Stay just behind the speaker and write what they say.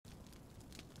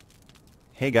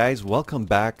Hey guys, welcome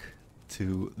back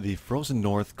to the Frozen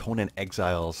North Conan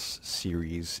Exiles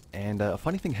series. And a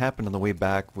funny thing happened on the way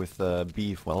back with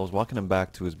Beef. While I was walking him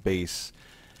back to his base,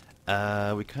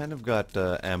 we kind of got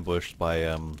ambushed by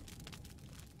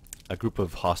a group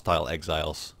of hostile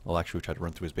exiles. Well, actually, we tried to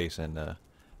run through his base and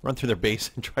run through their base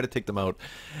and try to take them out.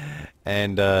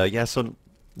 And yeah, so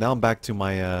now I'm back to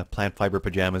my plant fiber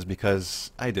pajamas because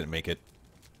I didn't make it.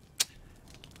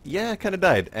 Yeah, I kind of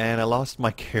died, and I lost my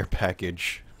care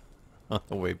package on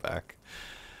the way back.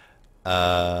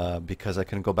 Because I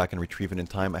couldn't go back and retrieve it in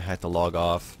time, I had to log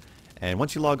off. And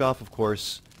once you log off, of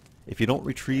course, if you don't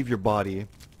retrieve your body,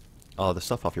 the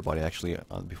stuff off your body actually,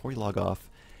 before you log off,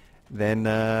 then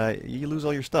you lose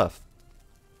all your stuff.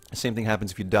 The same thing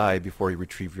happens if you die before you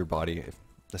retrieve your body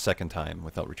the second time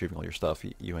without retrieving all your stuff.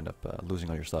 You end up losing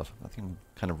all your stuff. I think I'm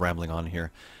kind of rambling on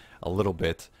here a little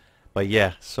bit. But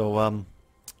yeah, so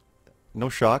no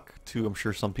shock to, I'm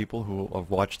sure, some people who have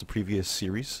watched the previous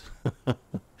series.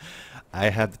 I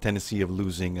have the tendency of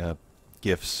losing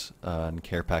gifts and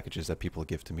care packages that people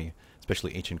give to me,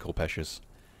 especially ancient kopeshes.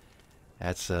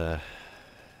 That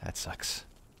sucks.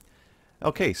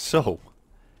 Okay, so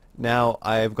now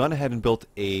I've gone ahead and built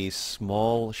a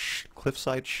small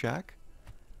cliffside shack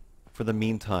for the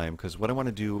meantime, because what I want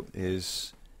to do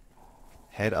is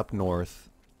head up north.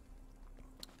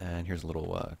 And here's a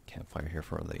little campfire here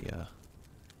for the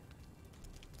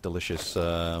delicious,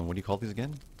 what do you call these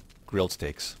again? Grilled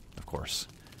steaks, of course.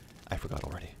 I forgot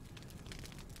already.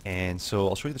 And so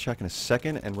I'll show you the shack in a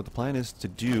second, and what the plan is to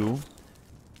do...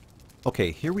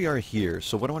 Okay, here we are here.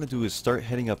 So what I want to do is start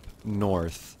heading up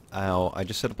north. I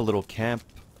just set up a little camp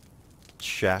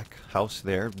shack house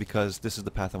there because this is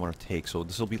the path I want to take. So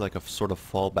this will be like a sort of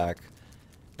fallback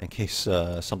in case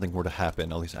something were to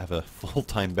happen. At least I have a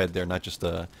full-time bed there, not just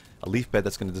a leaf bed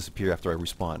that's going to disappear after I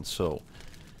respawn. So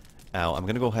now I'm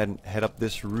going to go ahead and head up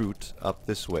this route, up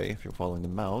this way, if you're following the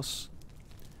mouse.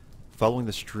 Following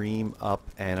the stream up,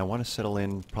 and I want to settle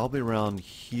in probably around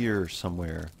here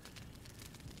somewhere.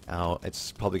 Now,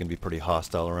 it's probably going to be pretty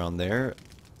hostile around there,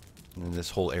 in this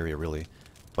whole area really.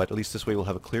 But at least this way we'll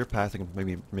have a clear path. I can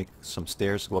maybe make some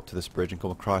stairs to go up to this bridge and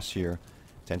come across here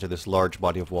to enter this large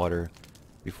body of water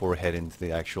before we head into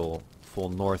the actual full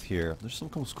north here. There's some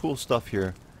cool stuff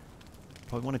here.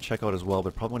 Probably want to check out as well,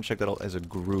 but probably want to check that out as a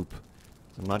group.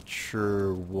 I'm not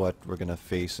sure what we're going to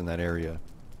face in that area.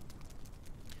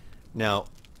 Now,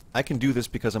 I can do this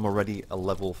because I'm already a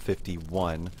level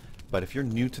 51, but if you're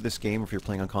new to this game, if you're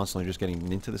playing on console and you're just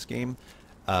getting into this game,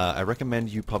 I recommend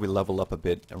you probably level up a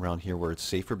bit around here where it's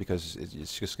safer, because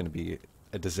it's just going to be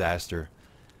a disaster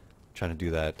trying to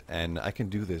do that. And I can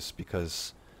do this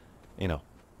because, you know,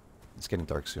 it's getting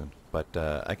dark soon, but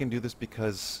I can do this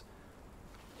because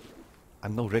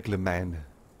I'm no regular man.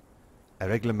 A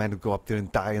regular man would go up there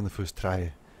and die on the first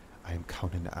try. I am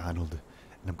Conan Arnold,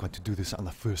 and I'm going to do this on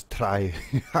the first try.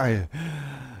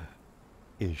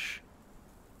 Ish.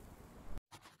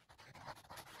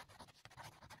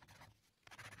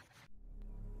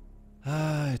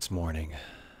 It's morning.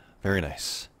 Very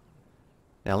nice.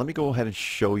 Now let me go ahead and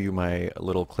show you my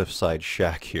little cliffside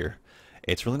shack here.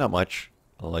 It's really not much,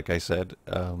 like I said.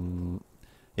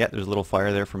 Yeah, there's a little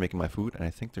fire there for making my food, and I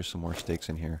think there's some more steaks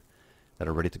in here that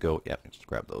are ready to go. Yeah, just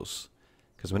grab those.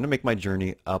 Because I'm going to make my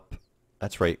journey up,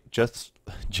 that's right, just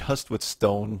with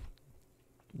stone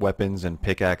weapons and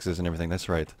pickaxes and everything, that's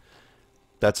right.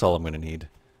 That's all I'm going to need.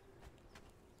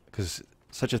 Because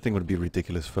such a thing would be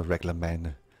ridiculous for regular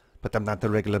men. But I'm not the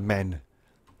regular man.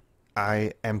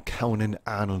 I am Conan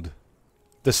Arnold,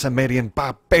 the Sumerian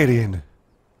barbarian.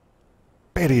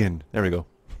 There we go.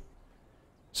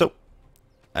 So,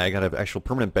 I got an actual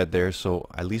permanent bed there, so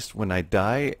at least when I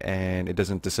die, and it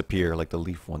doesn't disappear like the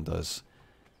leaf one does.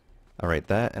 Alright,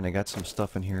 that, and I got some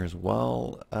stuff in here as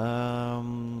well.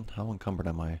 How encumbered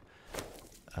am I?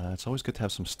 It's always good to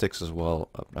have some sticks as well.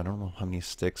 I don't know how many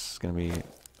sticks it's going to be,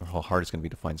 or how hard it's going to be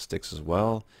to find sticks as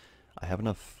well. I have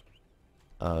enough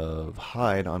of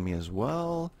hide on me as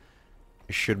well.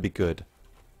 It should be good.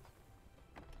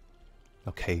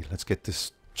 Okay, let's get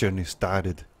this journey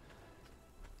started.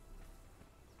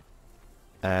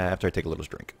 After I take a little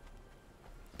drink.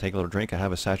 Take a little drink. I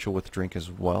have a satchel with drink as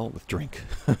well. With drink.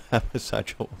 I have a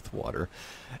satchel with water.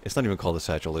 It's not even called a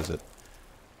satchel, is it?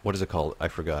 What is it called? I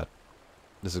forgot.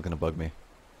 This is going to bug me.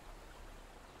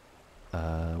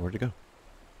 Where'd it go?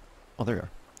 Oh, there you are.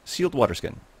 Sealed water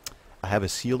skin. I have a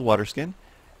sealed water skin.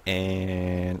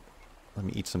 And let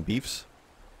me eat some beefs.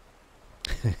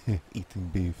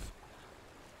 Eating beef.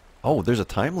 Oh, there's a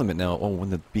time limit now. Oh, when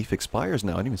the beef expires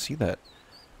now. I didn't even see that.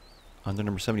 Under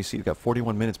number 70C, you've got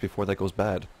 41 minutes before that goes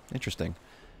bad. Interesting.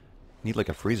 Need like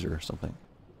a freezer or something.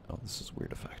 Oh, this is a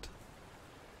weird effect.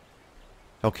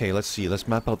 Okay, let's see. Let's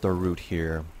map out the route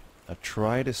here. I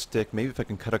try to stick. Maybe if I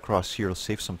can cut across here, it'll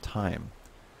save some time.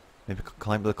 Maybe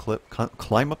climb the cliff.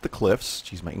 Climb up the cliffs.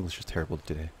 Jeez, my English is terrible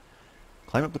today.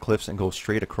 Climb up the cliffs and go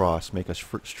straight across. Make a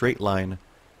straight line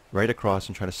right across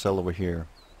and try to sell over here.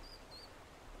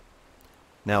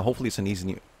 Now, hopefully, it's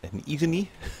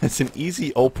it's an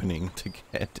easy opening to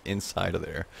get inside of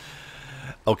there.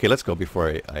 Okay, let's go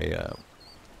before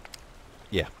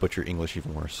yeah, butcher English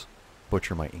even worse.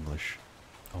 Butcher my English.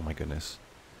 Oh my goodness.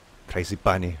 Crazy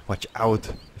bunny, watch out.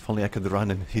 If only I could run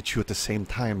and hit you at the same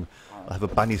time. I'll have a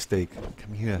bunny steak.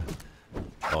 Come here.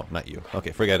 Oh, not you.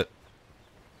 Okay, forget it.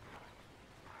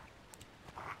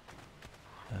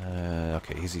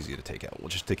 Okay, he's easy to take out. We'll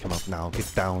just take him out now. Get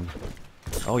down.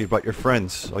 Oh, you brought your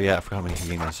friends. Oh yeah, I forgot how many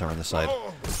hyenas are on the side.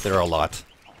 There are a lot.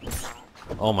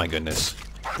 Oh my goodness.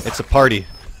 It's a party.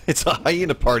 It's a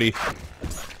hyena party.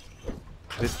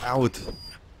 Get it out.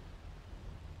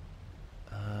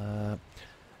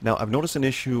 Now, I've noticed an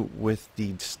issue with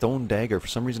the stone dagger. For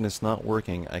some reason, it's not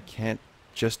working. I can't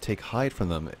just take hide from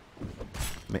them.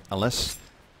 Unless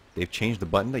they've changed the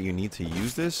button that you need to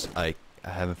use this, I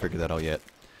haven't figured that out yet.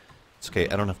 It's okay,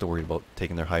 I don't have to worry about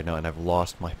taking their hide now, and I've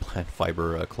lost my plant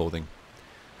fiber clothing.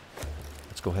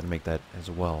 Let's go ahead and make that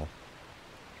as well.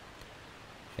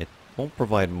 It won't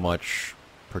provide much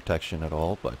protection at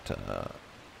all, but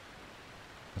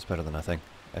it's better than nothing.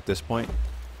 At this point,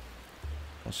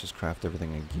 let's just craft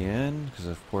everything again, because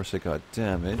of course it got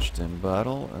damaged in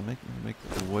battle. And make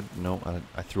the wood. No,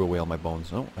 I threw away all my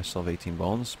bones. No, I still have 18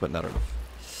 bones, but not enough.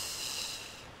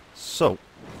 So,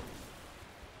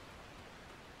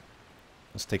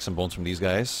 let's take some bones from these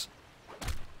guys,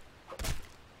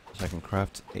 so I can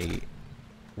craft a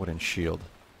wooden shield.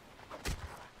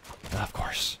 Of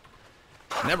course.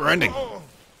 Never ending.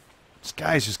 These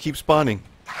guys just keep spawning.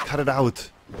 Cut it out.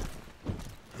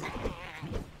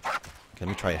 Let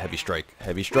me try a heavy strike.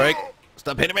 Heavy strike!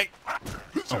 Stop hitting me!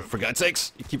 Oh, for God's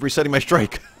sakes! You keep resetting my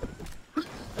strike!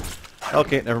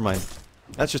 Okay, never mind.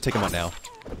 Let's just take him out now.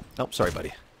 Oh, sorry,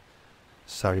 buddy.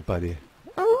 Sorry, buddy.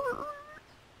 Oh,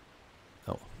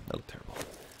 that looked terrible.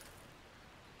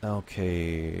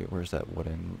 Okay, where's that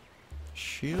wooden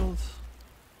shield?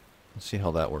 Let's see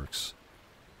how that works.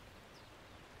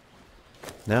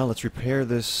 Now, let's repair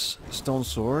this stone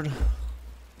sword.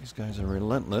 These guys are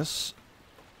relentless.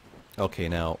 Okay,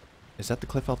 now, is that the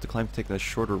cliff I'll have to climb to take the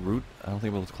shorter route? I don't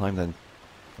think I'll be able to climb that.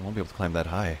 I won't be able to climb that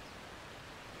high.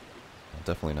 No,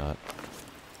 definitely not.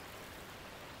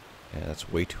 Yeah,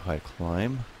 that's way too high to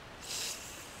climb.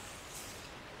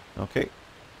 Okay.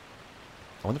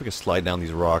 I wonder if I can slide down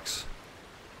these rocks.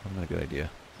 Not a good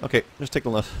idea. Okay, just take the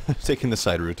left, taking the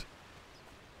side route.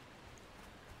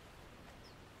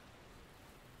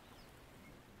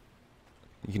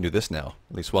 You can do this now.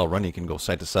 At least while running, you can go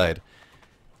side to side.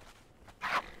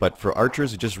 But for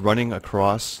archers, just running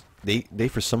across, they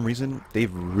for some reason,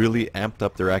 they've really amped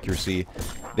up their accuracy.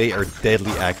 They are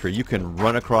deadly accurate. You can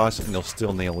run across and they'll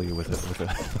still nail you with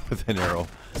with an arrow.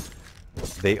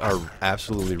 They are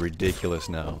absolutely ridiculous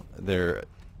now. They're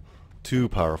too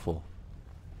powerful.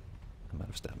 I'm out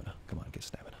of stamina. Come on, get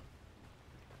stamina.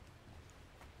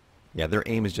 Yeah, their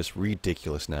aim is just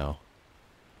ridiculous now.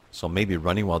 So maybe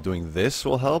running while doing this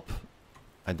will help.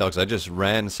 I doubt, 'cause I just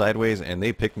ran sideways and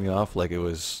they picked me off like it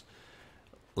was,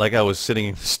 like I was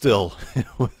sitting still. It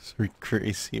was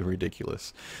crazy,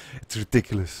 ridiculous. It's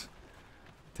ridiculous.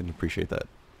 Didn't appreciate that.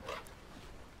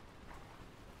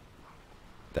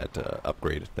 That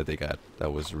upgrade that they got.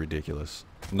 That was ridiculous.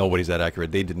 Nobody's that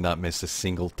accurate. They did not miss a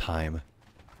single time.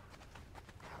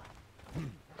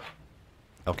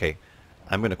 Okay,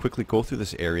 I'm gonna quickly go through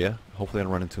this area. Hopefully I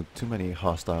don't run into too many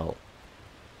hostile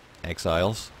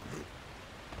exiles.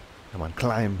 Come on,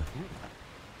 climb.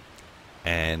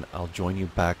 And I'll join you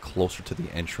back closer to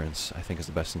the entrance. I think is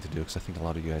the best thing to do, because I think a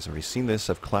lot of you guys have already seen this.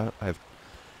 I've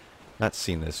not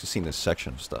seen this. You've seen this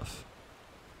section of stuff.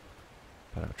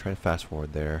 But I'll try to fast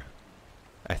forward there.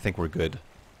 I think we're good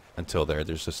until there.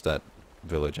 There's just that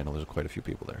village. I know there's quite a few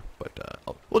people there. But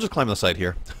we'll just climb the side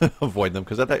here. Avoid them,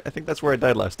 because I think that's where I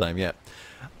died last time. Yeah.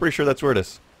 Pretty sure that's where it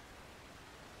is.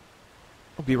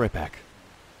 I'll be right back.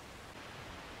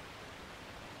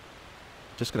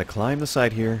 Just gonna climb the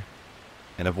side here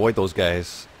and avoid those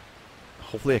guys.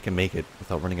 Hopefully I can make it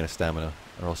without running out of stamina,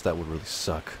 or else that would really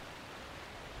suck.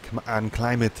 Come on,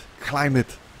 climb it! Climb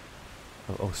it!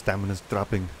 Oh, stamina's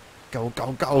dropping. Go,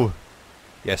 go, go!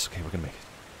 Yes, okay, we're gonna make it.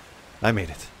 I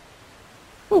made it.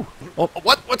 Ooh. Oh,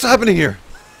 what's happening here?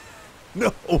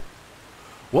 No!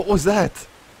 What was that?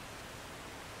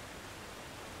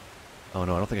 Oh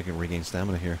no, I don't think I can regain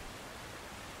stamina here.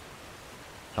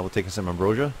 How about taking some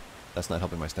ambrosia? That's not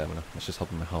helping my stamina. That's just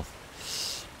helping my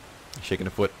health. Shaking a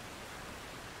foot.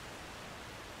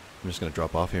 I'm just gonna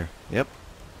drop off here. Yep.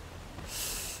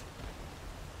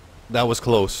 That was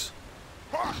close.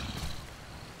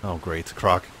 Oh, great.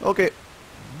 Croc. Okay.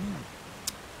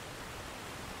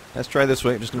 Let's try this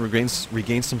way. I'm just gonna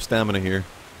regain some stamina here.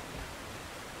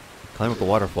 Climb up the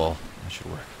waterfall. That should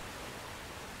work.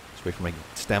 Let's wait for my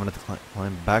stamina to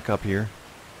climb back up here.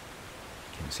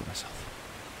 Can't even see myself.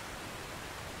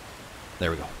 There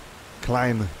we go.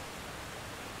 Climb.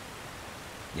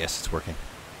 Yes, it's working.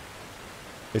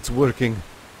 It's working.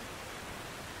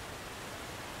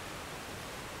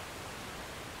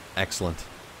 Excellent.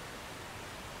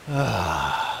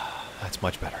 Ah, that's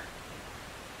much better.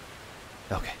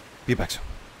 Okay, be back soon.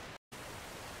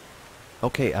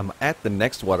 Okay, I'm at the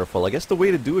next waterfall. I guess the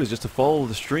way to do it is just to follow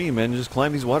the stream and just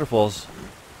climb these waterfalls.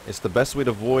 It's the best way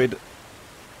to avoid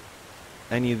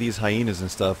any of these hyenas and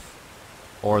stuff.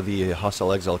 Or the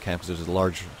hostile exile camp, because there's a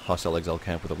large hostile exile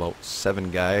camp with about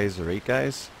 7 guys or 8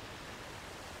 guys.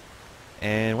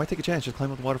 And why take a chance? Just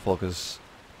climb up the waterfall, because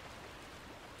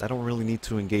I don't really need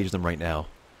to engage them right now.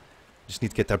 Just need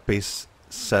to get that base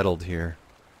settled here.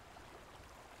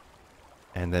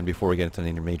 And then before we get into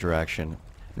any major action.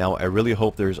 Now, I really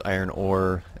hope there's iron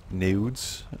ore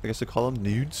nodes. I guess they call them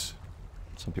nudes.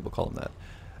 Some people call them that.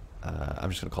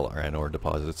 I'm just going to call it iron ore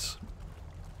deposits.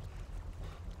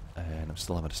 And I'm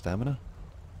still out of stamina.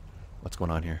 What's going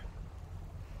on here?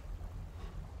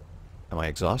 Am I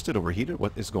exhausted? Overheated?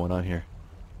 What is going on here?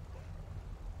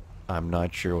 I'm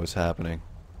not sure what's happening.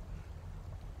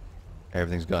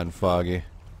 Everything's gotten foggy.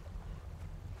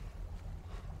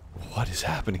 What is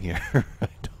happening here? I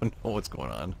don't know what's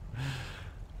going on.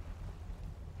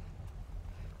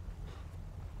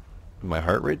 My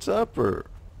heart rate's up, or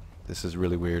this is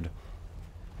really weird.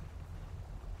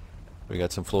 We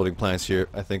got some floating plants here.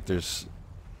 I think there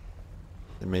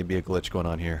may be a glitch going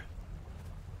on here.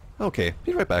 Okay,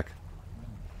 be right back.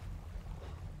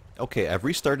 Okay, I've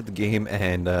restarted the game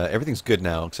and everything's good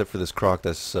now, except for this croc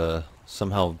that's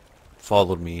somehow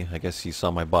followed me. I guess he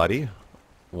saw my body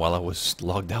while I was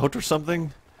logged out or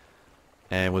something,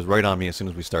 and was right on me as soon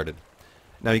as we started.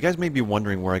 Now, you guys may be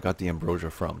wondering where I got the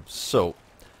ambrosia from. So,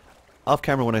 off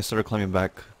camera, when I started climbing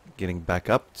back, getting back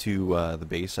up to the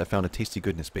base, I found a Tasty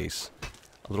Goodness base.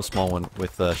 A little small one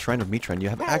with Shrine of Mitra, and you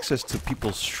have access to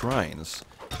people's shrines,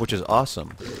 which is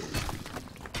awesome.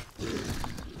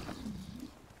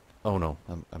 Oh no,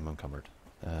 I'm encumbered.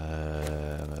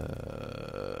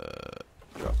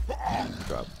 Drop.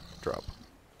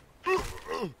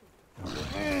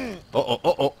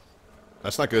 Oh.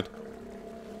 That's not good.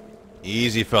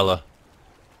 Easy, fella.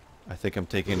 I think I'm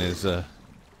taking his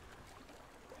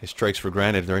strikes for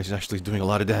granted. He's actually doing a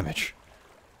lot of damage.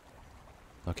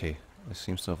 Okay, he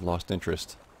seems to have lost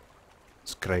interest.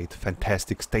 It's great,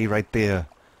 fantastic. Stay right there.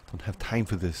 Don't have time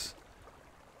for this.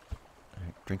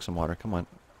 Alright, drink some water. Come on.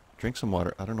 Drink some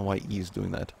water. I don't know why E is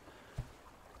doing that.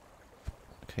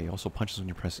 Okay, he also punches when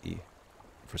you press E.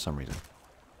 For some reason.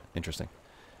 Interesting.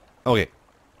 Okay.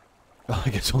 I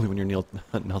guess only when you're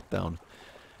knelt down.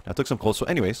 Now, I took some cold. So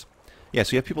anyways, yeah,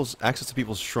 so you have people's access to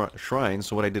people's shrines.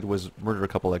 So what I did was murder a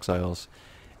couple exiles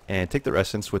and take their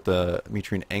essence with the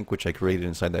Mitrian ink, which I created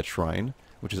inside that shrine,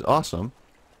 which is awesome,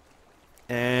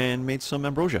 and made some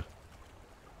ambrosia.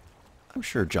 I'm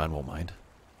sure John won't mind.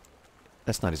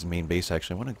 That's not his main base,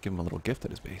 actually. I want to give him a little gift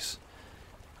at his base.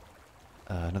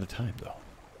 Another time, though.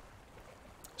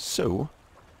 So,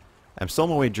 I'm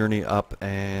still on my journey up,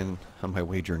 and on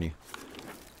our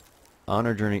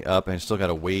journey up, and still got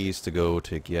a ways to go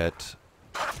to get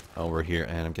over here,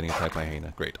 and I'm getting attacked by a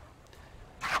hyena. Great.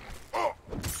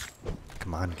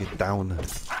 Come on, get down.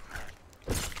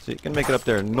 So you can make it up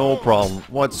there, no problem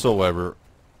whatsoever.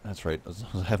 That's right,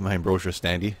 I have my ambrosia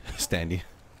standy.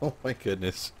 Oh my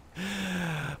goodness.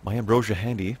 My ambrosia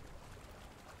handy.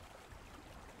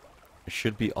 It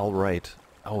should be alright.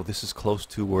 Oh, this is close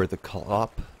to where the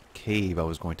Klop cave I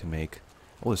was going to make.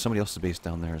 Oh, there's somebody else's base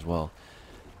down there as well.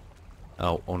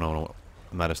 Oh no.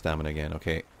 I'm out of stamina again,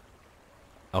 okay.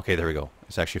 Okay, there we go.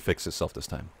 It's actually fixed itself this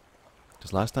time.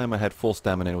 Because last time I had full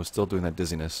stamina and it was still doing that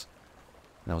dizziness.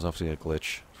 And that was obviously a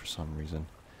glitch for some reason.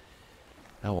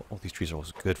 Now, all these trees are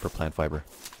also good for plant fiber.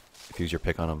 If you use your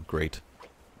pick on them, great.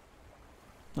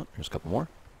 Oh, here's a couple more.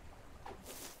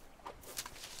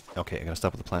 Okay, I gotta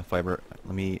stop with the plant fiber.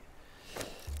 Let me...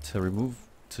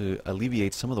 To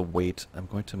alleviate some of the weight, I'm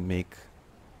going to make...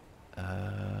 what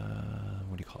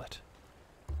do you call it?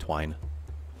 Twine.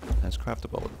 Let's craft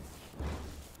about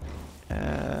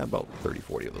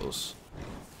 30-40 of those.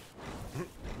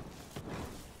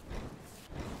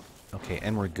 Okay,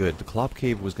 and we're good. The Clop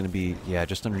Cave was going to be, yeah,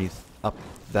 just underneath, up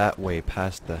that way,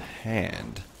 past the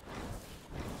hand.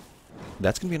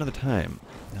 That's going to be another time.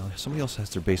 Now, somebody else has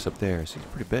their base up there. So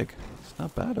it's pretty big. It's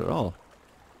not bad at all.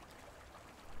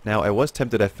 Now, I was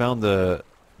tempted. I found the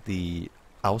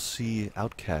Aussie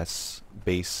Outcasts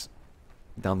base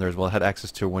down there as well. I had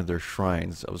access to one of their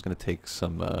shrines. I was going to take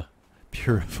some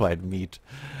purified meat.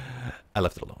 I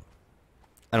left it alone.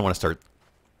 I don't want to start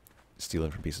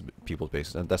stealing from people's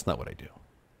bases, and that's not what I do.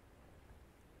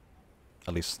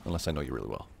 At least, unless I know you really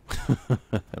well.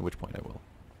 At which point I will,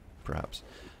 perhaps.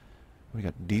 We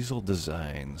got diesel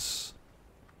designs.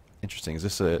 Interesting. Is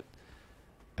this a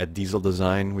diesel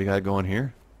design we got going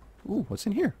here? Ooh, what's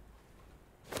in here?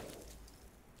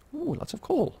 Ooh, lots of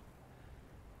coal.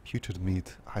 Putrid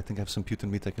meat. I think I have some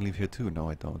putrid meat I can leave here too. No,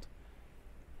 I don't.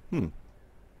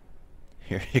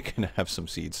 Here you can have some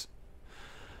seeds.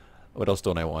 What else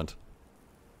don't I want?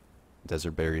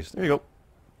 Desert berries. There you go.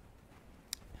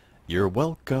 You're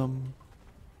welcome.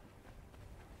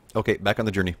 Okay, back on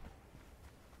the journey.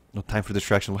 No time for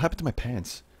distraction. What happened to my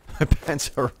pants? My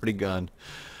pants are already gone.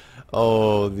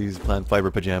 Oh, these plant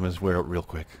fiber pajamas wear out real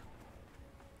quick.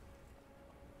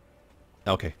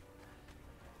 Okay.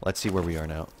 Let's see where we are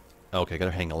now. Okay, I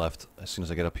gotta hang a left as soon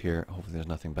as I get up here. Hopefully there's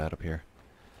nothing bad up here.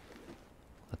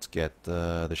 Let's get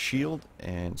the shield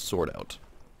and sword out.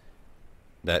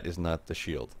 That is not the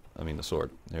shield. I mean the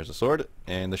sword. There's the sword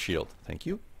and the shield. Thank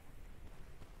you.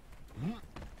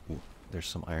 Ooh, there's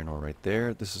some iron ore right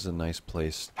there. This is a nice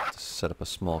place to set up a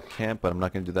small camp, but I'm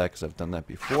not going to do that because I've done that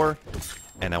before.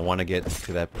 And I want to get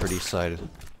to that pretty side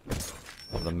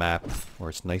of the map where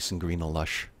it's nice and green and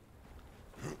lush.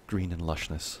 Green and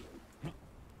lushness.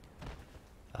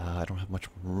 I don't have much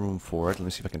room for it. Let me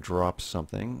see if I can drop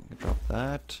something. Drop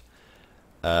that.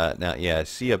 Now, yeah,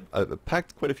 see, I've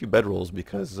packed quite a few bedrolls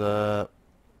because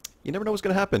you never know what's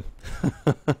going to happen.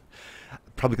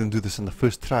 Probably going to do this in the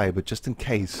first try, but just in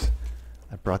case,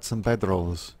 I brought some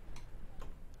bedrolls.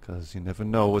 Because you never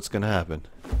know what's going to happen.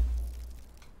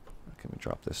 Okay, we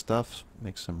drop this stuff.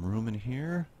 Make some room in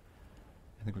here.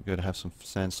 I think we're going to have some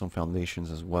sandstone foundations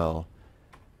as well.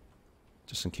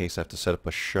 Just in case I have to set up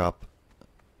a shop.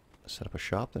 Set up a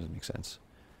shop? That doesn't make sense.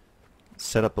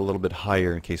 Set up a little bit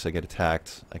higher in case I get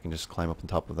attacked. I can just climb up on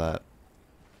top of that.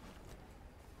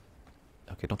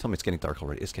 Okay, don't tell me it's getting dark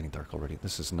already. It's getting dark already.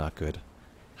 This is not good.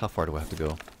 How far do I have to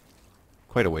go?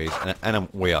 Quite a ways. And I'm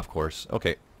way off course.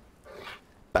 Okay.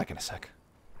 Back in a sec.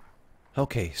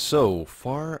 Okay, so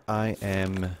far I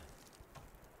am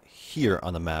here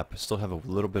on the map. Still have a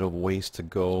little bit of ways to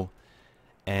go.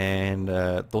 And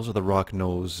those are the rock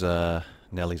nose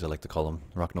Nellies, I like to call them.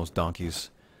 Rock nose donkeys.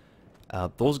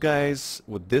 Those guys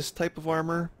with this type of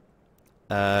armor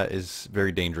is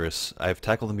very dangerous. I've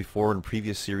tackled them before in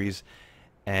previous series,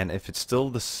 and if it's still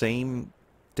the same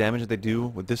damage that they do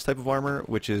with this type of armor,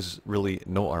 which is really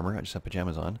no armor, I just have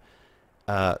pajamas on,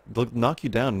 they'll knock you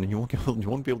down, and you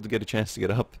won't be able to get a chance to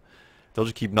get up. They'll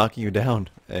just keep knocking you down.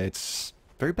 It's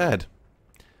very bad.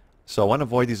 So I want to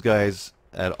avoid these guys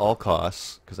at all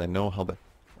costs, because I know how bad...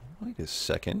 Wait a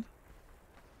second.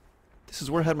 This is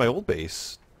where I had my old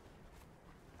base.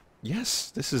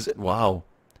 Yes, this is it. Wow.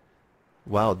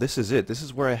 Wow, this is it. This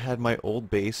is where I had my old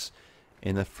base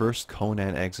in the first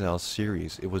Conan Exiles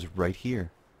series. It was right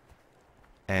here.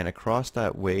 And across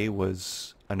that way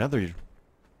was another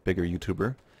bigger YouTuber.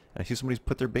 And I see somebody's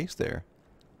put their base there.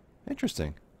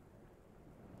 Interesting.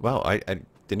 Wow, I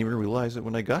didn't even realize it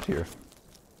when I got here.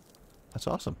 That's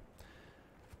awesome.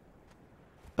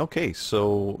 Okay,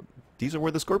 so these are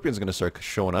where the scorpion's going to start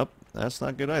showing up. That's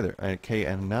not good either. Okay,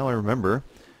 and now I remember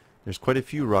there's quite a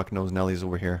few rock-nosed Nellies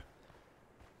over here.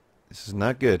 This is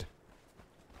not good.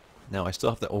 Now I still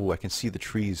have to... Oh, I can see the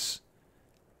trees.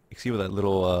 You can see where that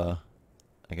little,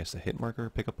 I guess the hit marker,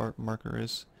 pickup marker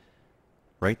is?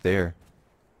 Right there.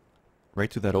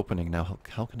 Right to that opening. Now,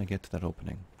 how can I get to that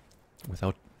opening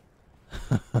without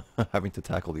having to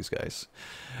tackle these guys?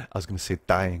 I was going to say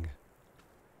dying.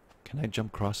 Can I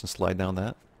jump across and slide down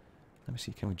that? Let me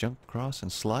see. Can we jump across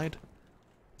and slide?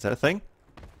 Is that a thing?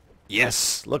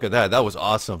 Yes! Look at that. That was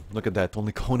awesome. Look at that.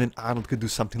 Only Conan Arnold could do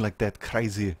something like that.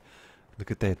 Crazy. Look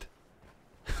at that.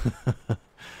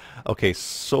 Okay,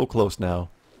 so close now.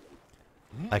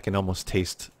 I can almost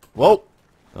taste... Whoa!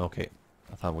 Okay.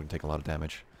 I thought we would take a lot of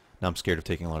damage. Now I'm scared of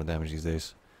taking a lot of damage these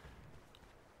days.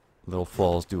 Little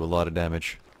falls do a lot of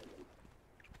damage.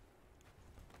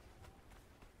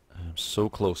 I'm so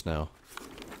close now.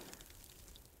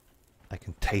 I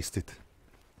can taste it.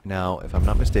 Now, if I'm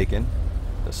not mistaken,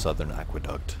 the Southern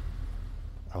Aqueduct.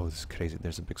 Oh, this is crazy.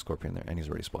 There's a big scorpion there, and he's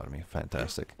already spotted me.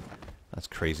 Fantastic. That's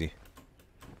crazy.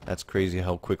 That's crazy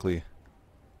how quickly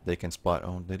They can spot...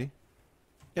 Oh, did he?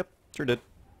 Yep, sure did.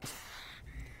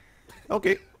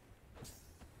 Okay.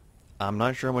 I'm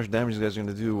not sure how much damage you guys are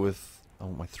going to do with... Oh,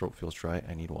 my throat feels dry.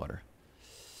 I need water.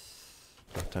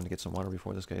 Do I have time to get some water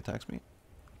before this guy attacks me?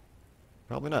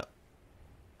 Probably not.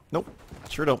 Nope.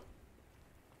 Sure don't.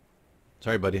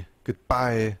 Sorry, buddy.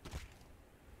 Goodbye.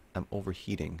 I'm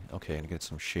overheating. Okay, I'm going to get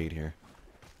some shade here.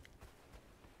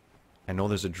 I know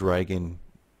there's a dragon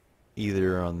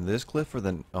either on this cliff or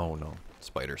then... Oh, no.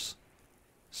 Spiders.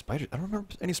 Spiders? I don't remember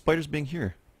any spiders being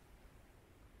here.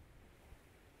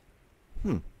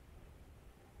 At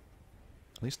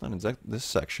least not in this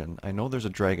section. I know there's a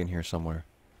dragon here somewhere.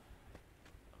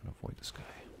 I'm going to avoid this guy.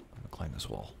 I'm going to climb this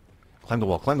wall. Climb the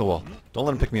wall. Climb the wall. Don't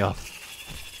let him pick me off.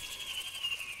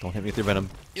 Don't hit me with your venom.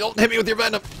 You don't hit me with your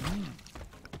venom!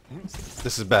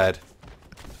 This is bad.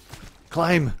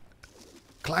 Climb!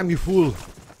 Climb, you fool!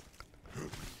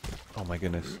 Oh my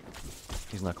goodness.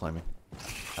 He's not climbing.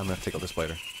 I'm gonna take out the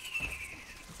spider.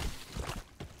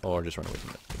 Or just run away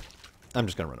from it. I'm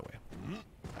just gonna run away.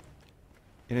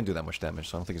 He didn't do that much damage,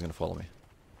 so I don't think he's gonna follow me.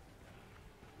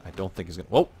 I don't think he's gonna...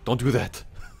 Whoa! Don't do that!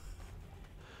 I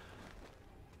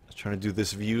was trying to do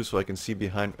this view so I can see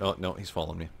behind... Oh, no, he's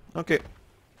following me. Okay.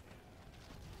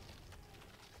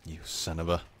 You son of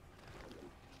a...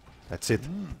 That's it.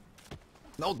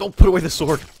 No, don't put away the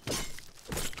sword!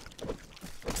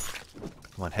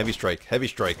 Come on, heavy strike, heavy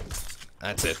strike.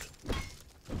 That's it.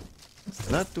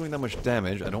 Not doing that much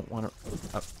damage. I don't want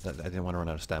to... I didn't want to run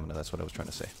out of stamina, that's what I was trying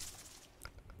to say.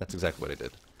 That's exactly what I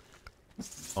did.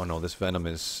 Oh no, this venom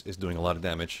is doing a lot of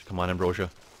damage. Come on, Ambrosia.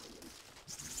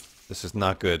 This is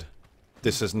not good.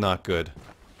 This is not good.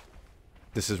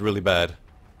 This is really bad.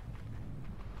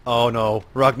 Oh no,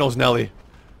 Rock-Nosed Nelly.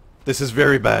 This is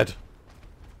very bad.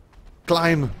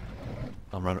 Climb!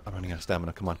 I'm running out of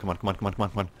stamina. Come on, come on, come on, come on, come on,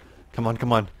 come on. Come on,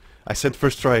 come on. I said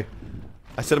first try.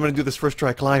 I said I'm gonna do this first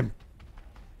try. Climb!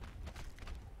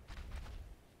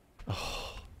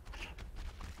 Oh.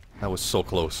 That was so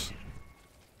close.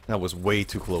 That was way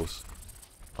too close.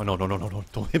 Oh no, no, no, no, no.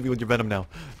 Don't hit me with your venom now.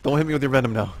 Don't hit me with your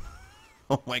venom now.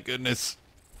 Oh my goodness.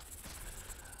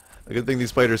 A good thing these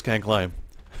spiders can't climb.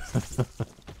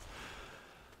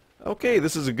 Okay,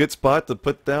 this is a good spot to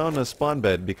put down a spawn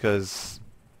bed because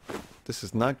this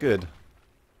is not good.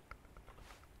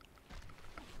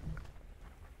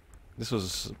 This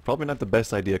was probably not the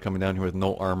best idea coming down here with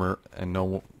no armor and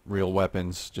no real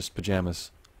weapons, just pajamas.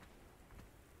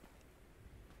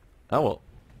 Oh well.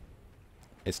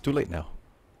 It's too late now.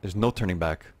 There's no turning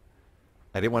back.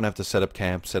 I didn't want to have to set up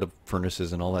camp, set up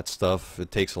furnaces and all that stuff. It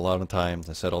takes a lot of time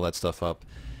to set all that stuff up.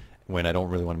 When I don't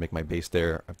really want to make my base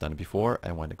there. I've done it before.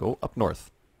 I want to go up north.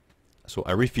 So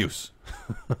I refuse.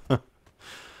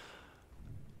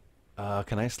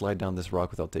 Can I slide down this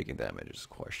rock without taking damage is the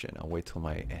question. I'll wait till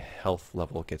my health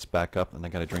level gets back up and I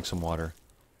gotta drink some water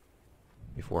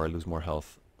before I lose more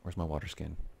health. Where's my water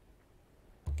skin?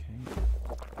 Okay.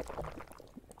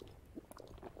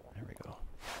 There we go.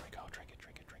 There we go. Drink it,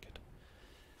 drink it, drink it.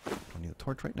 Don't need the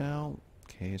torch right now.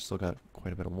 Okay, still got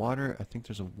quite a bit of water. I think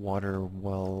there's a water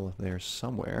well there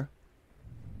somewhere.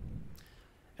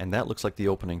 And that looks like the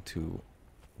opening to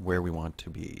where we want to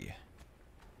be.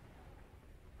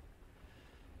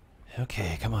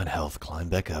 Okay, come on, health. Climb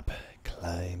back up.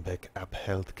 Climb back up,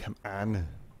 health. Come on.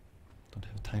 Don't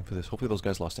have time for this. Hopefully those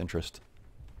guys lost interest.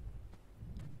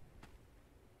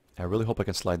 I really hope I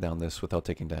can slide down this without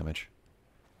taking damage.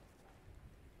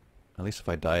 At least if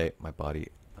I die, my body...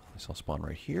 At least I'll spawn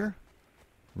right here.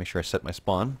 Make sure I set my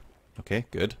spawn. Okay,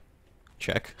 good.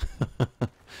 Check.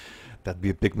 That'd be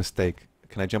a big mistake.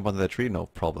 Can I jump onto that tree? No,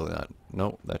 probably not.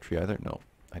 No, that tree either? No,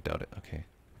 I doubt it. Okay.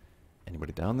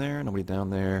 Anybody down there? Nobody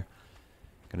down there.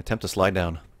 Gonna attempt to slide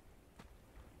down.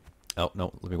 Oh,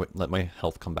 no. Let me wait. Let my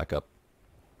health come back up.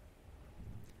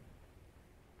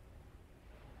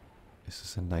 This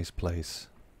is a nice place.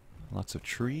 Lots of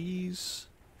trees.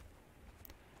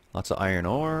 Lots of iron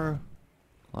ore.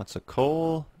 Lots of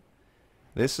coal.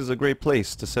 This is a great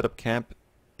place to set up camp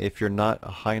if you're not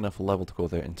a high enough level to go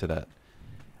there into that.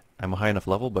 I'm a high enough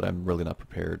level, but I'm really not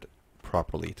prepared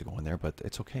properly to go in there, but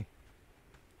it's okay.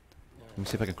 Let me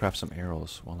see if I can craft some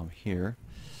arrows while I'm here.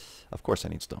 Of course I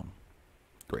need stone.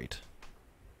 Great.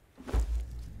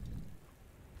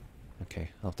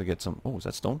 Okay, I'll have to get some... Oh, is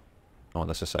that stone? Oh,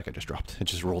 that's a sack I just dropped. It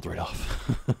just rolled right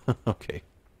off. Okay.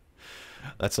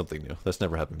 That's something new. That's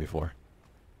never happened before.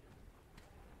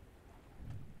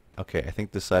 Okay, I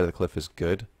think this side of the cliff is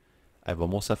good. I've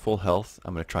almost at full health.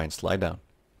 I'm going to try and slide down.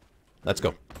 Let's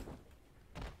go.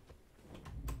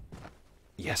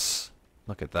 Yes!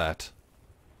 Look at that.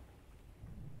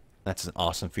 That's an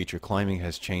awesome feature. Climbing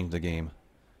has changed the game.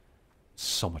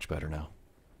 So much better now.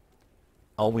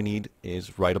 all we need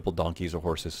is rideable donkeys or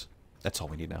horses. That's all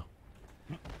we need now.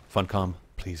 Funcom,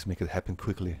 please make it happen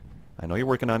quickly. I know you're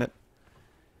working on it.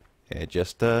 It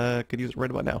just could use it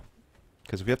right about now.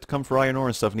 Because if we have to come for iron ore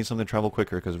and stuff, we need something to travel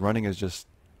quicker, because running is just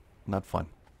not fun.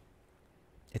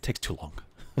 It takes too long.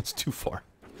 It's too far.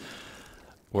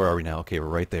 Where are we now? Okay, we're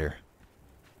right there.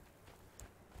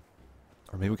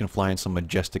 Or maybe we can fly in some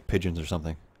majestic pigeons or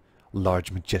something.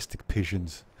 Large majestic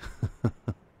pigeons.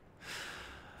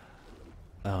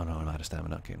 Oh no, not a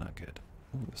stamina. Okay, not good.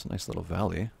 Ooh, this is a nice little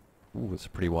valley. Ooh, it's a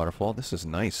pretty waterfall. This is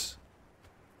nice.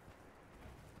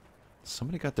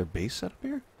 Somebody got their base set up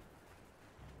here?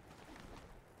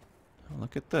 Oh,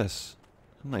 look at this.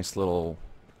 Nice little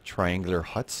triangular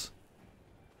huts.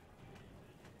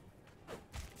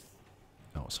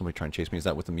 Oh, somebody trying to chase me. Is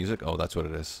that with the music? Oh, that's what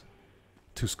it is.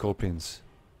 2 scorpions.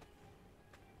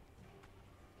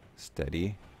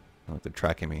 Steady. Oh, they're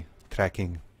tracking me.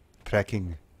 Tracking.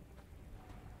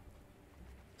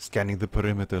 Scanning the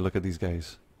perimeter. Look at these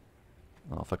guys.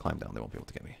 Oh, if I climb down, they won't be able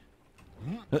to get me.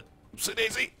 Oopsie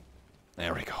daisy.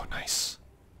 There we go. Nice.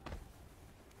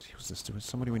 Who's this doing?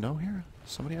 Somebody we know here?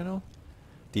 Somebody I know?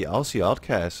 The Aussie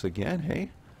Outcasts again, hey?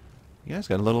 You guys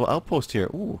got a little outpost here.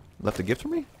 Ooh, left a gift for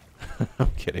me? I'm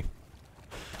kidding.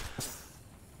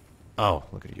 Oh,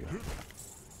 look at you.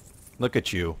 Look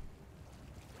at you.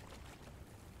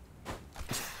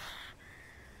 Let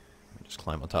me just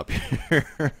climb on top here.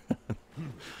 I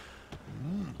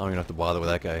don't even have to bother with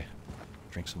that guy.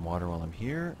 Drink some water while I'm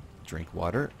here. Drink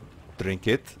water. Drink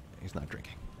it. He's not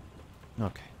drinking.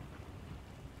 Okay.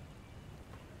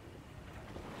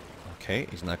 Okay,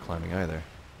 he's not climbing either.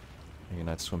 You're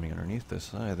not swimming underneath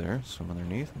this either. Swim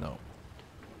underneath? No.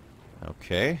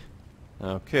 Okay.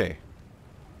 Okay.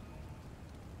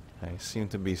 I seem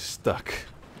to be stuck.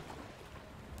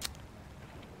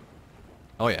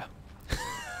 Oh yeah.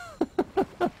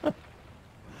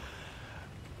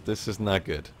 This is not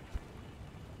good.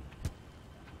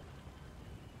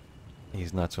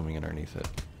 He's not swimming underneath it.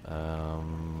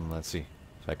 Let's see.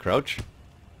 If I crouch?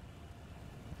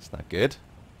 It's not good.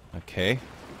 Okay.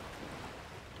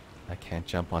 I can't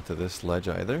jump onto this ledge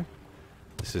either.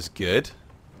 This is good.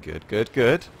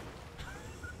 Good.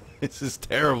 This is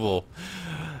terrible.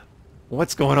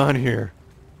 What's going on here?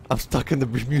 I'm stuck in the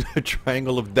Bermuda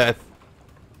Triangle of Death.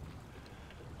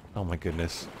 Oh my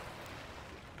goodness.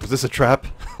 Was this a trap?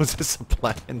 Was this a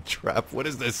planned trap? What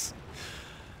is this?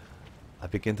 I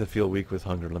begin to feel weak with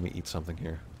hunger. Let me eat something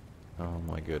here. Oh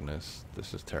my goodness.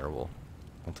 This is terrible.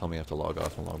 Don't tell me I have to log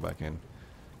off and log back in.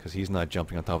 Because he's not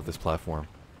jumping on top of this platform.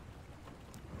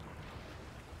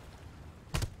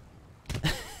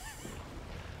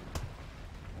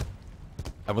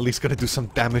 I'm at least going to do some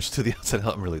damage to the outside.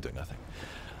 I'm really doing nothing.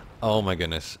 Oh my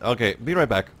goodness. Okay, be right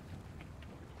back.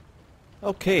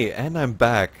 Okay, and I'm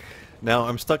back. Now,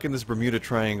 I'm stuck in this Bermuda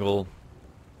Triangle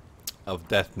of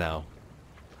Death now.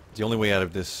 The only way out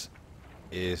of this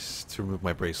is to remove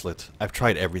my bracelet. I've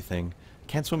tried everything.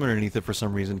 Can't swim underneath it for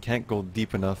some reason. Can't go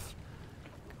deep enough.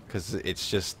 Because it's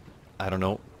just, I don't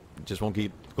know. Just won't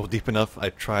go deep enough. I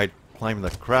tried climbing the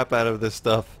crap out of this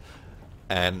stuff.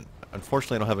 And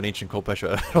unfortunately I don't have an ancient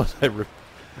Kopesh.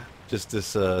 Just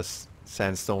this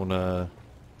sandstone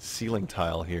ceiling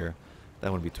tile here.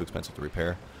 That would be too expensive to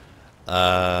repair.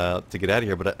 To get out of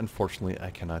here, but unfortunately I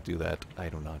cannot do that. I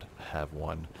do not have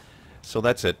one. So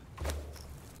that's it.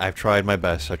 I've tried my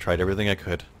best. I tried everything I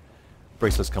could.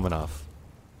 Bracelet's coming off.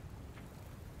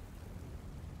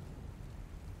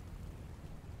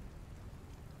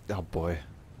 Oh boy,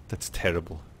 that's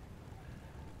terrible.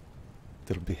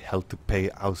 There'll be hell to pay,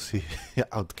 Aussie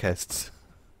outcasts.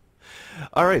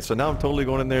 Alright, so now I'm totally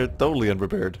going in there totally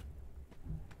unprepared.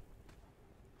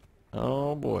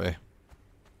 Oh boy.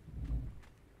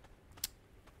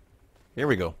 Here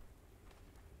we go.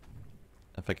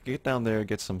 If I could get down there,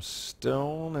 get some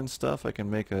stone and stuff, I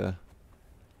can make a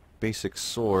basic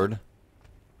sword.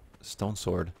 Stone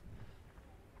sword.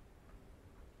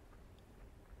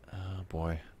 Oh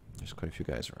boy. There's quite a few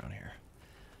guys around here.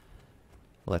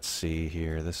 Let's see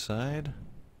here. This side.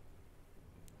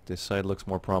 This side looks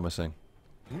more promising.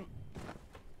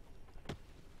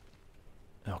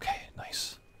 Okay,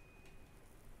 nice.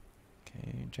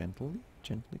 Okay, gently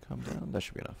come down. That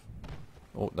should be enough.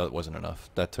 Oh, that wasn't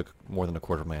enough. That took more than a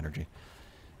quarter of my energy.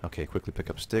 Okay, quickly pick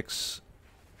up sticks.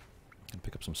 And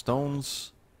pick up some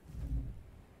stones.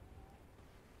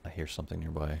 I hear something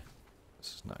nearby.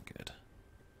 This is not good.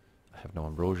 I have no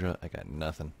ambrosia. I got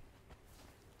nothing.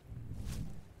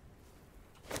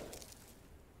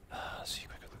 Let's see,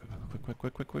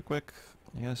 quick.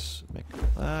 Yes, make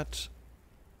that.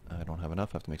 I don't have enough.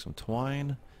 I have to make some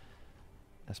twine.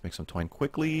 Let's make some twine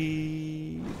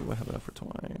quickly. Do I have enough for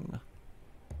twine?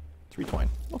 3 twine.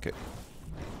 Okay.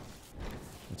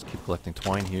 Let's keep collecting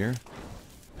twine here.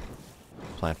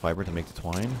 Plant fiber to make the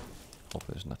twine.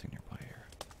 Hopefully there's nothing nearby here.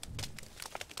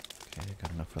 Okay,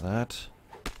 got enough for that.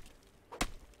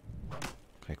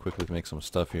 Okay, quickly make some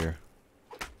stuff here.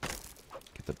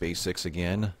 Get the basics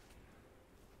again.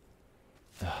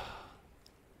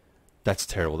 That's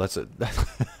terrible. That's a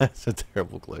that's a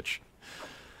terrible glitch.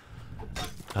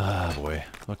 Ah, boy.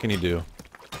 What can you do?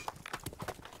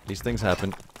 These things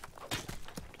happen.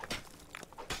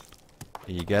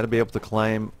 You gotta be able to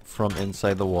climb from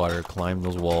inside the water, climb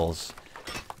those walls.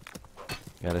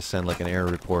 Gotta send like an error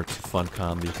report to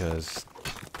Funcom because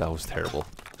that was terrible.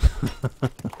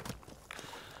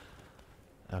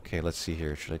 Okay, let's see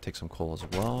here. Should I take some coal as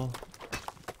well?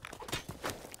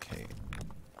 Okay,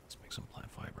 let's make some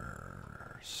plant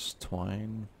fiber.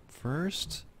 Twine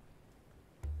first.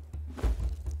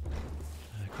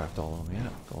 Craft all of them, yeah,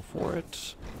 go for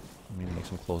it. I need to make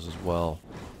some clothes as well.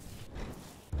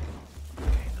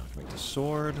 Okay, now to make the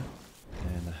sword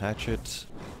and the hatchet.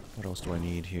 What else do I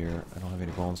need here? I don't have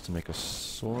any bones to make a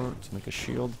sword, to make a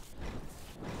shield.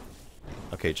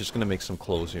 Okay, just gonna make some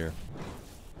clothes here.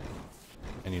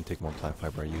 I need to take more plant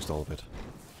fiber, I used all of it.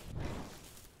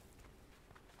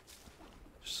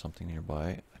 There's something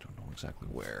nearby, I don't know exactly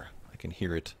where. I can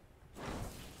hear it.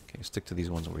 Okay, stick to these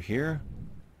ones over here.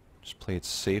 Just play it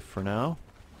safe for now.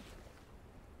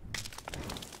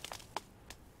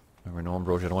 Remember, no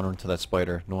ambrosia. I don't want to run into that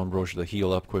spider. No ambrosia to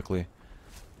heal up quickly.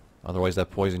 Otherwise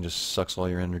that poison just sucks all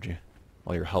your energy.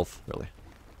 All your health, really.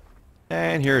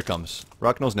 And here it comes.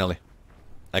 Rock-nosed Nelly.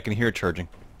 I can hear it charging.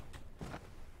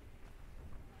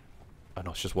 Oh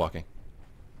no, it's just walking.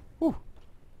 Whew.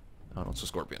 Oh no, it's a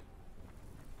scorpion.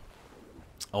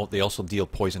 Oh, they also deal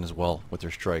poison as well with their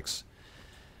strikes.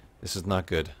 This is not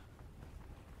good.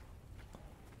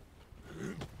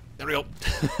 There we go.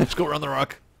 Let's go around the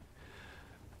rock.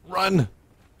 Run!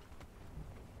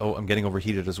 Oh, I'm getting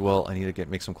overheated as well. I need to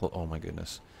make some oh my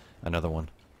goodness. Another one.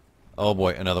 Oh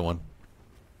boy, another one.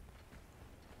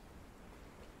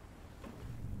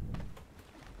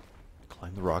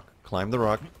 Climb the rock. Climb the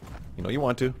rock. You know you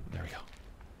want to. There we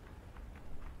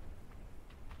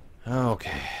go.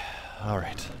 Okay.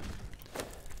 Alright.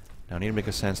 Now I need to make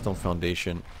a sandstone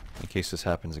foundation in case this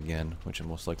happens again, which it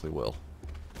most likely will.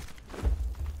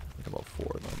 About 4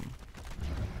 of them.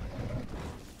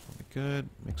 That'll be good.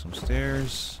 Make some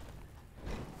stairs.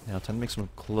 Now time to make some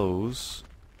clothes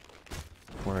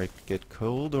before I get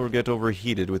cold or get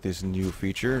overheated with this new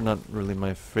feature. Not really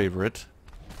my favorite.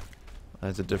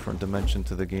 Adds a different dimension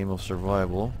to the game of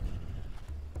survival.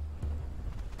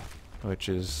 Which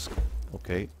is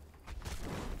okay.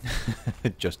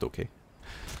 Just okay.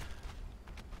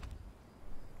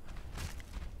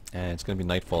 And it's going to be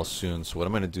nightfall soon, so what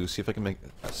I'm going to do is see if I can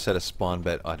set a spawn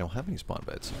bed. Oh, I don't have any spawn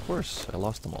beds. Of course, I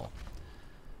lost them all.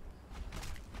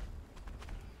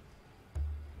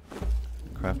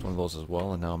 Craft one of those as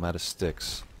well, and now I'm out of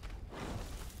sticks.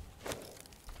 Can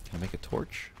I make a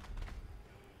torch?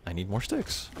 I need more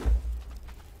sticks.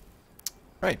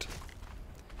 Right.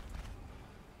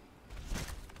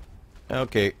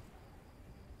 Okay.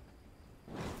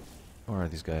 Where are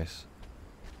these guys?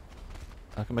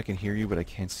 How come I can hear you but I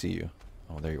can't see you?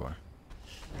 Oh, there you are.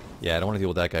 Yeah, I don't want to deal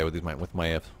with that guy with my with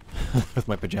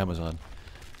my pajamas on.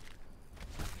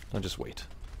 I'll just wait.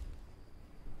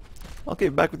 Okay,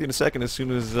 back with you in a second as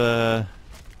soon as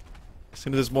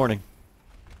this morning.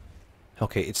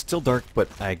 Okay, it's still dark, but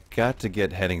I got to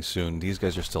get heading soon. These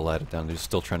guys are still at it down. They're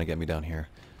still trying to get me down here.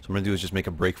 So what I'm gonna do is just make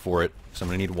a break for it. So I'm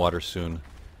gonna need water soon.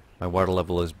 My water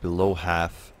level is below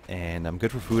half, and I'm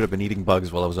good for food. I've been eating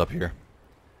bugs while I was up here.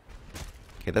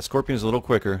 Okay, that scorpion is a little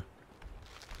quicker.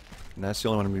 And that's the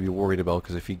only one I'm going to be worried about,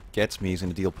 because if he gets me, he's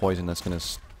going to deal poison. That's going to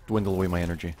dwindle away my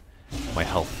energy. My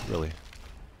health, really.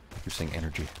 You're saying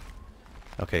energy.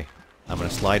 Okay, I'm going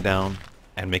to slide down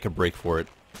and make a break for it.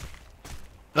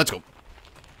 Let's go.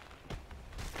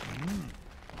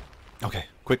 Okay,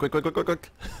 quick. Gotta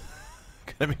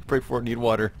make a break for it, need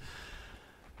water.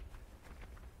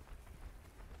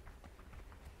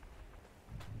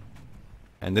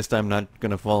 And this time I'm not going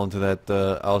to fall into that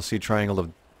LC triangle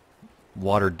of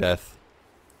water death.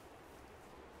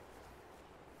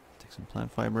 Take some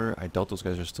plant fiber. I doubt those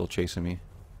guys are still chasing me.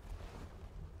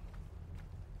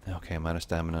 Okay, I'm out of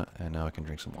stamina, and now I can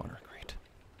drink some water. Great.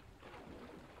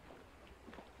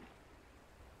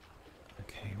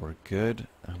 Okay, we're good.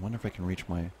 I wonder if I can reach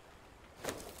my...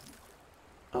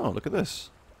 Oh, look at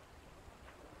this.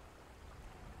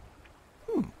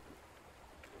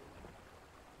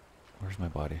 Where's my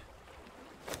body?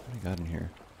 What do I got in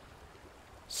here?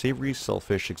 Savory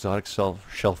shellfish, exotic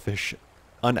shellfish,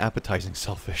 unappetizing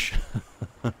shellfish.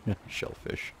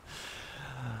 Shellfish.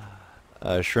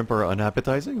 Shrimp are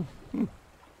unappetizing? Hmm.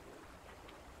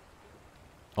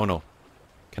 Oh no.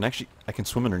 I can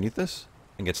swim underneath this?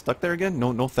 And get stuck there again?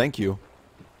 No, no thank you.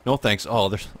 No thanks.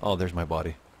 There's my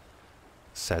body.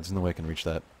 Sad's in the way I can reach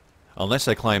that. Unless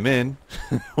I climb in,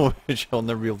 which I'll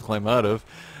never be able to climb out of.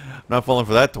 I'm not falling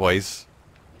for that twice.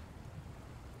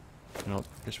 You know,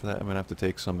 just for that, I'm going to have to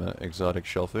take some exotic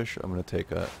shellfish. I'm going to take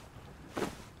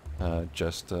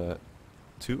just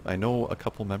 2. I know a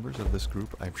couple members of this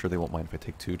group. I'm sure they won't mind if I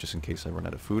take 2, just in case I run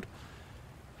out of food.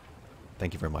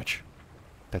 Thank you very much.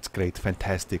 That's great.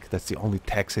 Fantastic. That's the only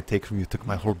tax I take from you. Took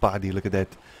my whole body. Look at that.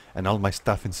 And all my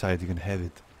stuff inside. You can have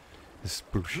it. This is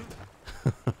bullshit.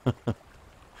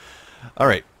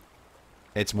 Alright.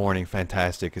 It's morning.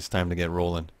 Fantastic. It's time to get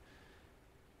rolling.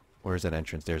 Where's that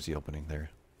entrance? There's the opening there.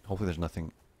 Hopefully there's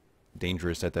nothing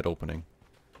dangerous at that opening.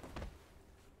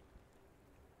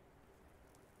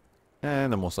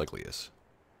 And there most likely is.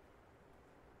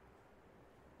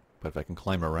 But if I can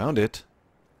climb around it,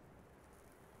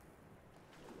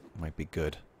 it might be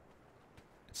good.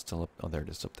 It's still up. Oh, there it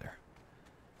is up there.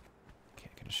 Okay,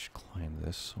 I can just climb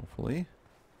this, hopefully.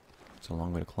 It's a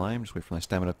long way to climb. Just wait for my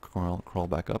stamina to crawl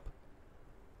back up.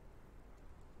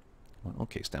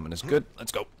 Okay, stamina's good.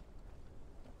 Let's go.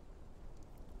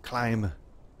 Climb.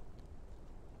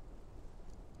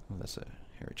 Oh, that's a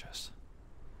hairy chest.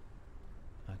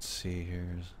 Let's see,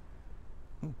 here's...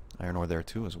 iron ore there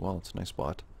too as well. It's a nice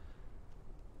spot.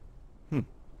 Let's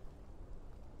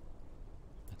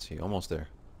see, almost there.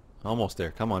 Almost there.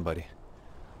 Come on, buddy.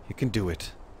 You can do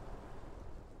it.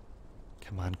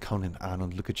 Come on, Conan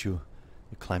Arnold, look at you.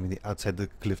 You're climbing the outside of the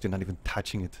cliff, you're not even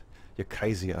touching it. You're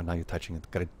crazy. Oh, now you're touching it.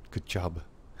 Got a good job.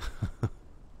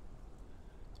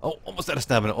 Oh, almost out of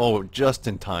stamina. Oh, just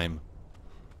in time.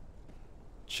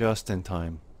 Just in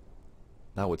time.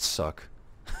 That would suck.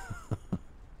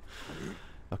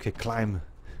 Okay, climb. You're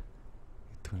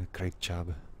doing a great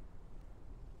job.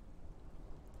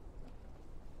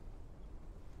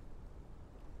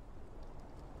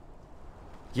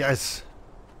 Yes!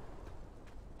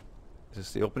 Is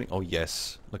this the opening? Oh,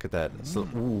 yes. Look at that. It's a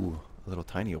little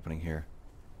tiny opening here.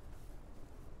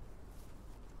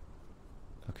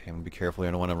 Okay, I'm gonna be careful.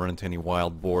 I don't want to run into any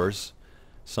wild boars.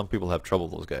 Some people have trouble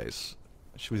with those guys.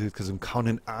 Should we do it because I'm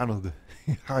Conan Arnold?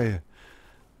 Hi.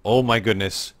 Oh my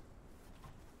goodness.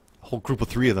 A whole group of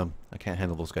 3 of them. I can't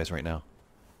handle those guys right now.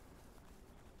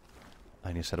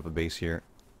 I need to set up a base here.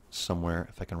 Somewhere.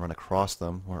 If I can run across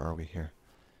them. Where are we here?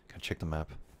 Gotta check the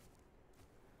map.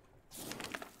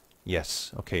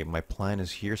 Yes. Okay, my plan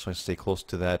is here, so I stay close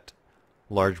to that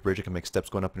large bridge. I can make steps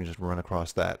going up and just run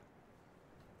across that.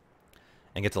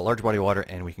 And get to the large body of water,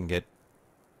 and we can get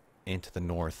into the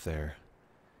north there.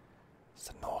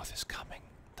 The north is coming.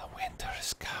 The winter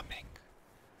is coming.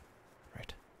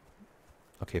 Right.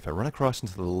 Okay, if I run across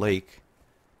into the lake,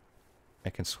 I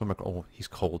can swim across. Oh, he's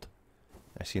cold.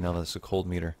 I see now that it's a cold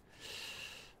meter.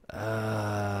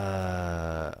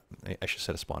 I should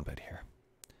set a spawn bed here.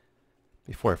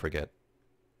 Before I forget.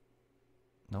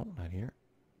 No, not here.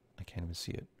 I can't even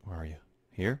see it. Where are you?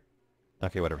 Here?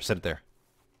 Okay, whatever. Set it there.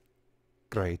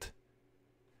 Great.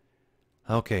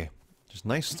 Okay.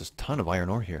 There's a ton of iron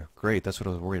ore here. Great, that's what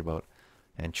I was worried about.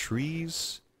 And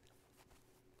trees.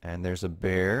 And there's a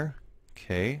bear.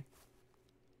 Okay.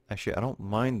 Actually, I don't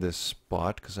mind this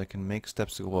spot because I can make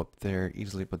steps to go up there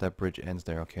easily, but that bridge ends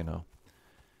there. Okay, no.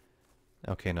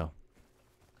 Okay, no.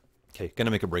 Okay,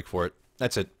 gonna make a break for it.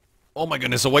 That's it. Oh my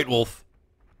goodness, a white wolf!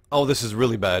 Oh, this is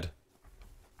really bad.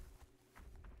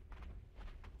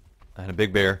 And a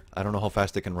big bear. I don't know how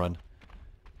fast they can run.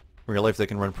 In real life, they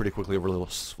can run pretty quickly over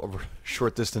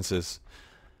short distances.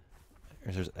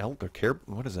 There's elk or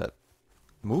caribou. What is that?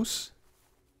 Moose?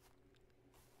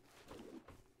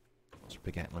 Those are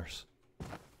big antlers.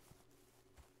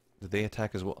 Did they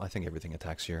attack as well? I think everything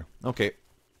attacks here. Okay.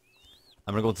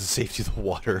 I'm gonna go to the safety of the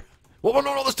water. Whoa,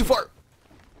 no, that's too far!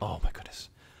 Oh my goodness.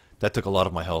 That took a lot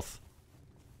of my health.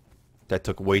 That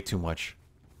took way too much.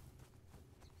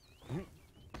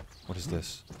 What is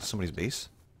this? Somebody's base?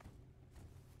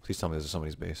 Please tell me this is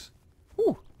somebody's base.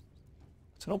 Ooh!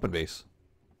 It's an open base.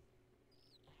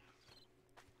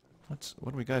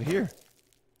 What do we got here?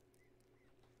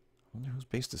 I wonder whose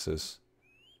base this is.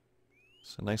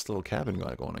 It's a nice little cabin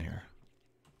going on here.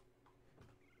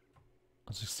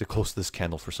 Let's just stay close to this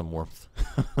candle for some warmth.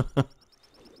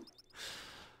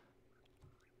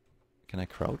 Can I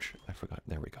crouch? I forgot.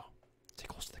 There we go. Stay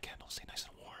close to the candle. Stay nice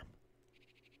and warm.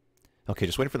 Okay,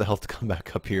 just waiting for the health to come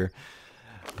back up here.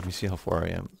 Let me see how far I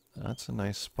am. That's a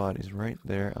nice spot. He's right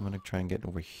there. I'm going to try and get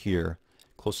over here.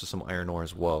 close to some iron ore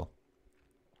as well.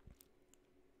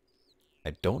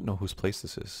 I don't know whose place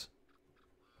this is.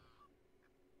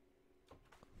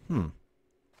 My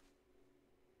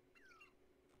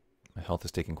health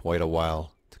is taking quite a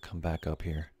while to come back up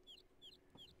here.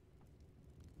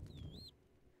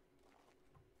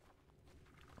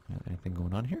 Anything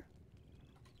going on here?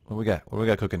 What do we got? What do we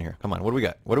got cooking here? Come on, what do we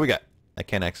got? What do we got? I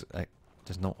can't access...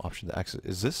 there's no option to access...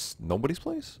 Is this nobody's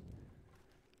place?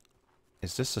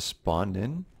 Is this a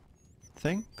spawned-in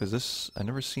thing? Because this... I've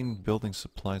never seen building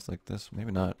supplies like this.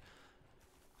 Maybe not.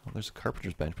 Well, there's a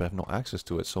carpenter's bench, but I have no access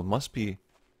to it, so it must be...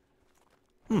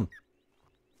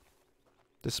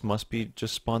 This must be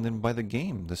just spawned in by the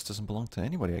game. This doesn't belong to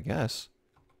anybody, I guess.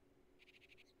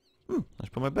 Let's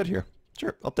put my bed here.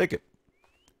 Sure, I'll take it.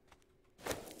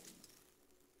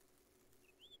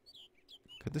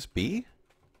 Could this be?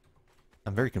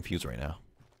 I'm very confused right now.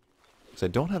 Because I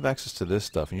don't have access to this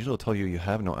stuff, and usually it'll tell you you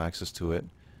have no access to it.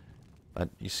 But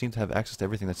you seem to have access to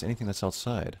everything anything that's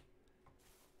outside.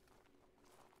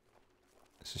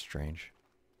 This is strange.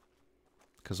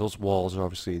 Because those walls are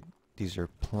obviously... These are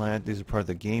part of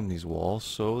the game, these walls,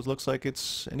 so it looks like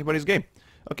it's anybody's game.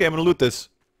 Okay, I'm gonna loot this.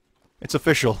 It's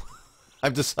official.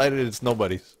 I've decided it's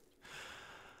nobody's.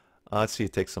 Let's see,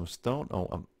 take some stone.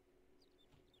 Oh,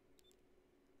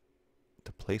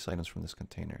 to place items from this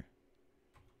container.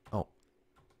 Oh.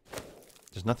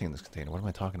 There's nothing in this container. What am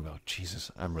I talking about?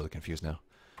 Jesus, I'm really confused now.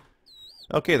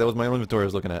 Okay, that was my inventory I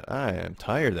was looking at. I am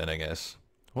tired then, I guess.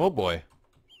 Oh boy.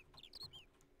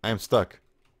 I am stuck.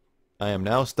 I am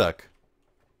now stuck.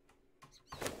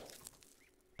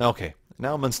 Okay,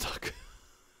 now I'm unstuck.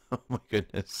 Oh my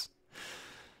goodness.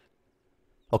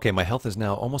 Okay, my health is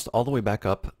now almost all the way back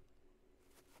up.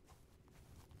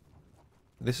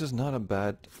 This is not a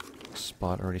bad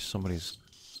spot already somebody's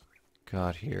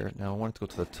got here. Now I want it to go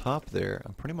to the top there.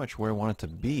 I'm pretty much where I want it to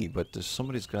be, but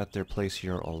somebody's got their place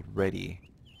here already.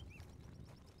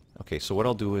 Okay, so what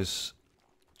I'll do is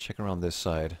check around this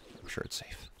side. I'm sure it's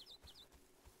safe.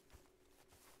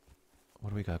 What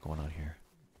do we got going on here?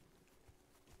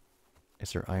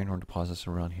 Is there iron ore deposits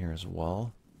around here as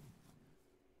well?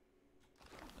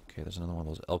 Okay, there's another one of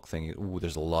those elk things. Ooh,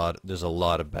 there's a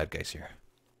lot of bad guys here.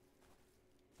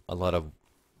 A lot of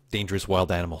dangerous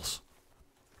wild animals.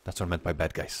 That's what I meant by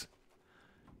bad guys.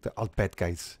 They're all bad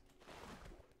guys.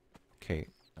 Okay,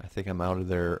 I think I'm out of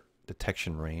their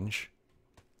detection range.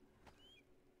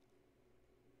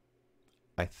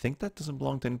 I think that doesn't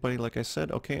belong to anybody, like I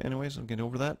said. Okay, anyways, I'm getting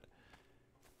over that.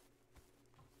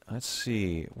 Let's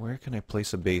see, where can I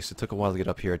place a base? It took a while to get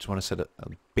up here. I just want to set a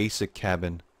basic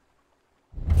cabin.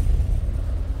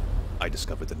 I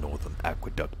discovered the Northern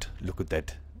Aqueduct. Look at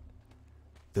that.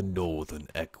 The Northern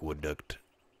Aqueduct.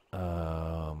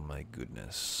 Oh my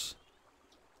goodness.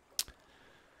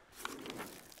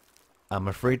 I'm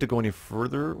afraid to go any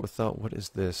further without... What is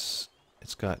this?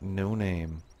 It's got no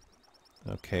name.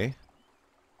 Okay.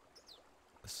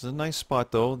 This is a nice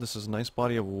spot though. This is a nice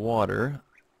body of water.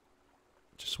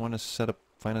 Just want to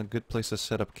find a good place to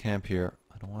set up camp here.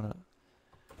 I don't want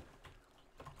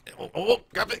to... Oh,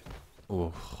 grab it!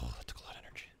 Oh, that took a lot of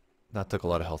energy. That took a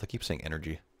lot of health. I keep saying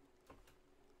energy.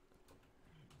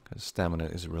 Because stamina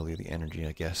is really the energy,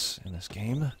 I guess, in this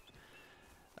game.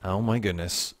 Oh my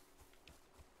goodness.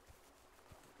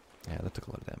 Yeah, that took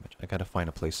a lot of damage. I gotta find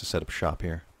a place to set up shop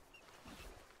here.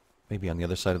 Maybe on the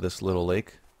other side of this little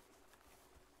lake.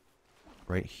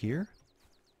 Right here.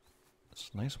 It's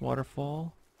a nice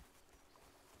waterfall.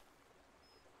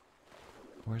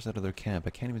 Where's that other camp? I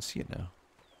can't even see it now.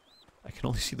 I can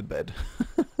only see the bed.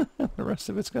 The rest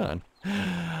of it's gone.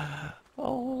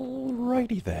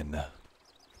 Alrighty then.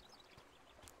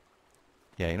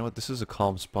 Yeah, you know what? This is a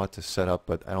calm spot to set up,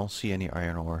 but I don't see any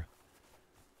iron ore.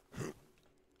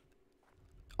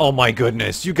 Oh my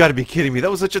goodness! You gotta be kidding me!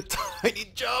 That was such a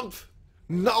tiny jump!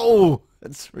 No!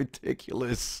 That's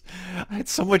ridiculous. I had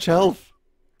so much health.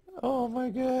 Oh my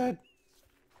god.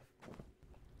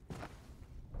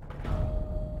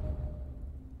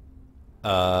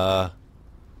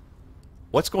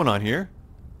 What's going on here?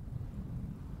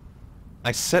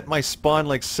 I set my spawn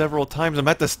like several times. I'm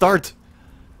at the start.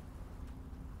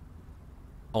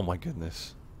 Oh my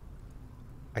goodness.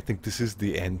 I think this is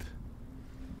the end.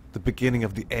 The beginning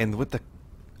of the end. What the...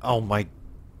 Oh my...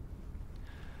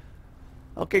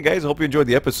 Okay guys, I hope you enjoyed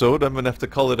the episode. I'm gonna have to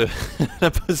call it an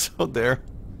episode there.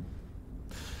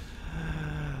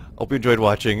 Hope you enjoyed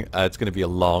watching. It's gonna be a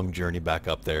long journey back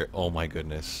up there. Oh my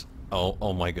goodness.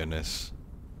 Oh my goodness.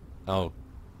 Oh.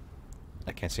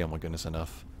 I can't say oh my goodness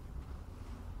enough.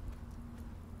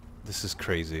 This is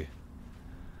crazy.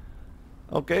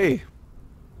 Okay.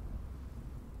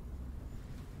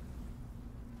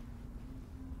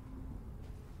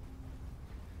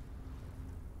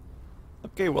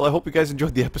 Okay, well, I hope you guys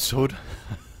enjoyed the episode.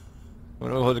 I'm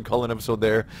going to go ahead and call an episode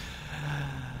there.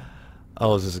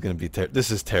 Oh, this is going to be this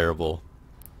is terrible.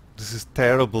 This is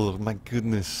terrible. My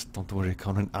goodness. Don't worry,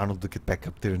 Conan Arnold will get back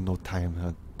up there in no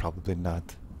time. Probably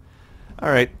not.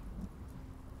 Alright.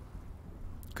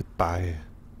 Goodbye.